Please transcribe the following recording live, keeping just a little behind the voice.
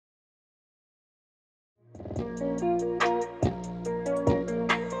Hello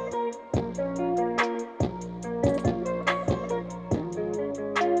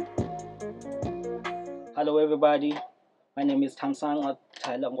everybody, my name is Tansang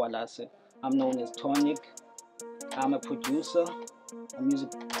Tyler Ngwalase. I'm known as Tonic. I'm a producer, a music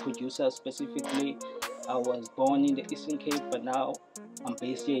producer specifically. I was born in the Eastern Cape, but now I'm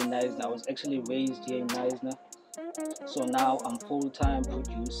based here in Knysna. I was actually raised here in Knysna. So now I'm full-time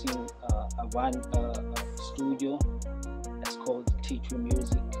producing. I run a studio that's called Teach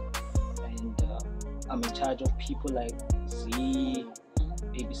Music, and I'm in charge of people like Z,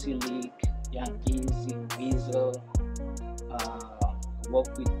 ABC League, Young Easy, Weasel,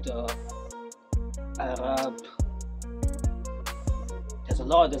 work with Arab. There's a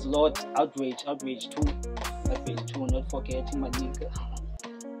lot. Outrage too, not forgetting my nigga.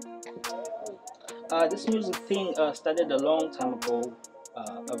 This music thing started a long time ago.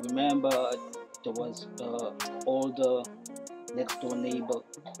 I remember there was older next door neighbor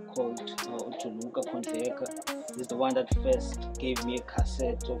called Tonic. He's the one that first gave me a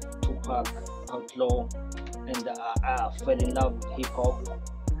cassette of Tupac, Outlaw, and I fell in love with hip hop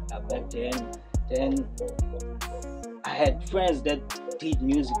back then. Then I had friends that did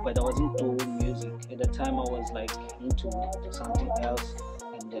music, but I wasn't doing music at the time. I was like into something else,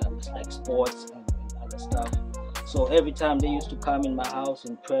 and like sports and other stuff. So every time they used to come in my house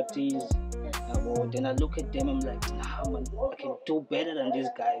and practice, then I look at them, I'm like, nah man, I can do better than these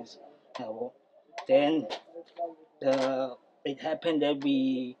guys. Then it happened that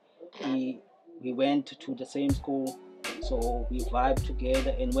we went to the same school, so we vibe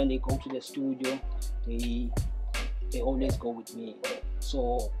together, and when they go to the studio, they always go with me.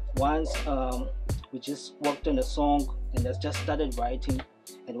 So once we just worked on a song, and I just started writing,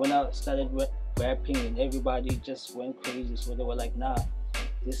 and when I started rapping, and everybody just went crazy, so they were like, nah,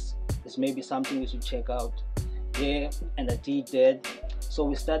 this may be something we should check out. Yeah, and I did that. So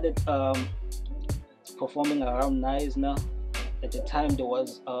we started performing around Knysna. At the time there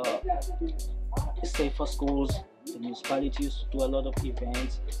was safer schools. The municipality used to do a lot of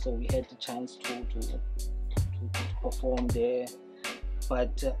events, so we had the chance to perform there.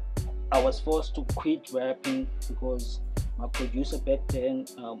 But I was forced to quit rapping because my producer back then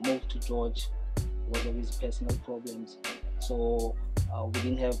moved to George because of his personal problems. So we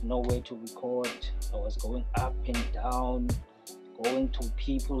didn't have nowhere to record. I was going up and down, going to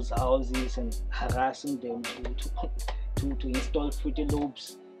people's houses and harassing them to install Fruity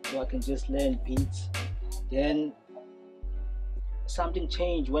Loops so I can just learn beats. Then something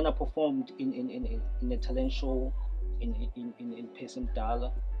changed when I performed in a talent show in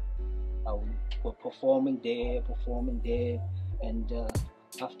Pesentala. We're performing there, and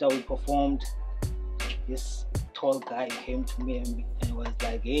after we performed, this tall guy came to me and was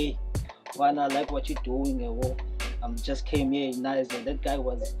like, hey, man, I like what you're doing. Just came here in Knysna. That guy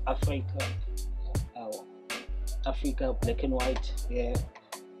was Africa, black and white. Yeah.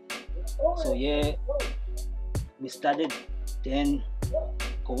 So yeah, we started then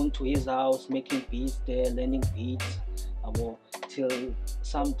going to his house, making beats there, learning beats. Till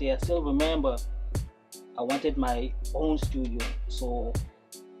someday, I still remember, I wanted my own studio. So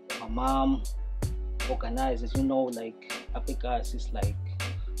my mom organized, as you know, like Africans is like,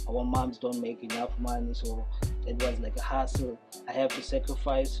 our moms don't make enough money, so it was like a hassle. I have to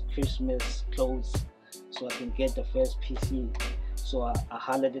sacrifice Christmas clothes so I can get the first PC. So I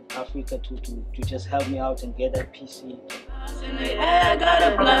hollered at Africa to just help me out and get that PC. I got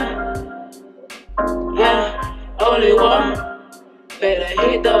a plan. Yeah, only one. Better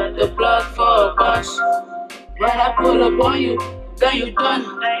hit up the block for a bunch. When I pull up on you, then you done.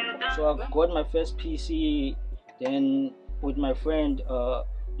 So I got my first PC. Then with my friend,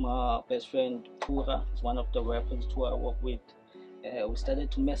 my best friend Pura, is one of the rappers who I work with. We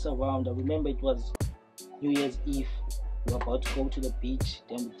started to mess around. I remember it was New Year's Eve. We were about to go to the beach.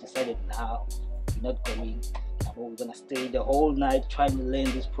 Then we decided, now we're not going. We're gonna stay the whole night trying to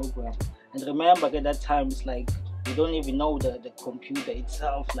learn this program. And remember, at that time, it's like we don't even know the computer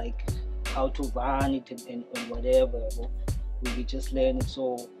itself, like how to run it and whatever. We just learned it.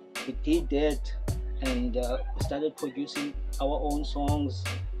 So we did that, and we started producing our own songs.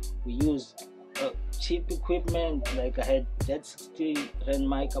 We used cheap equipment, like I had that 60 Rand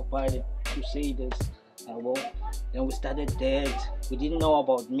mic apart at Crusaders. Then we started that. We didn't know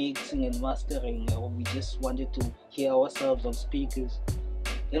about mixing and mastering. We just wanted to hear ourselves on speakers.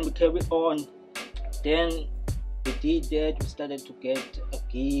 Then we carried on. Then we did that. We started to get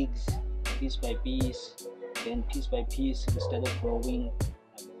gigs piece by piece. Then piece by piece we started growing.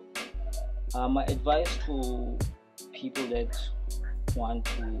 My advice to people that want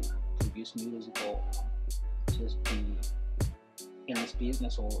to produce music or just be in this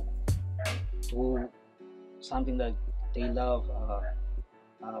business or do something that they love.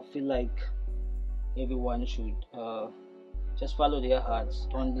 I feel like everyone should just follow their hearts.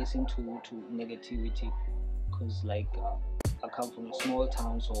 Don't listen to negativity, because like I come from a small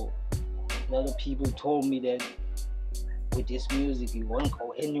town, so a lot of people told me that with this music you won't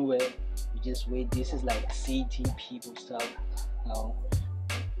go anywhere. You just wait. This is like city people stuff.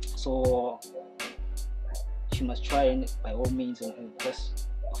 So you must try and by all means and just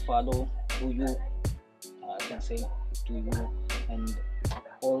follow who you I can say do you, and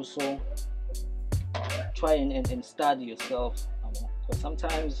also try and study yourself, because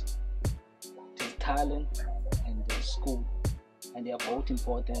sometimes there's talent and there's school, and they are both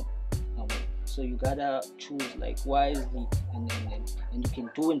important. So you gotta choose like wisely, and you can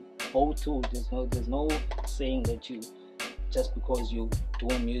do it both too. There's no saying that you just because you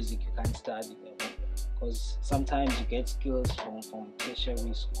doing music you can't study, because sometimes you get skills from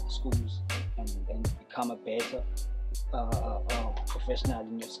tertiary schools and become a better professional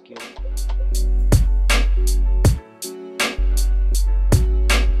in your skill.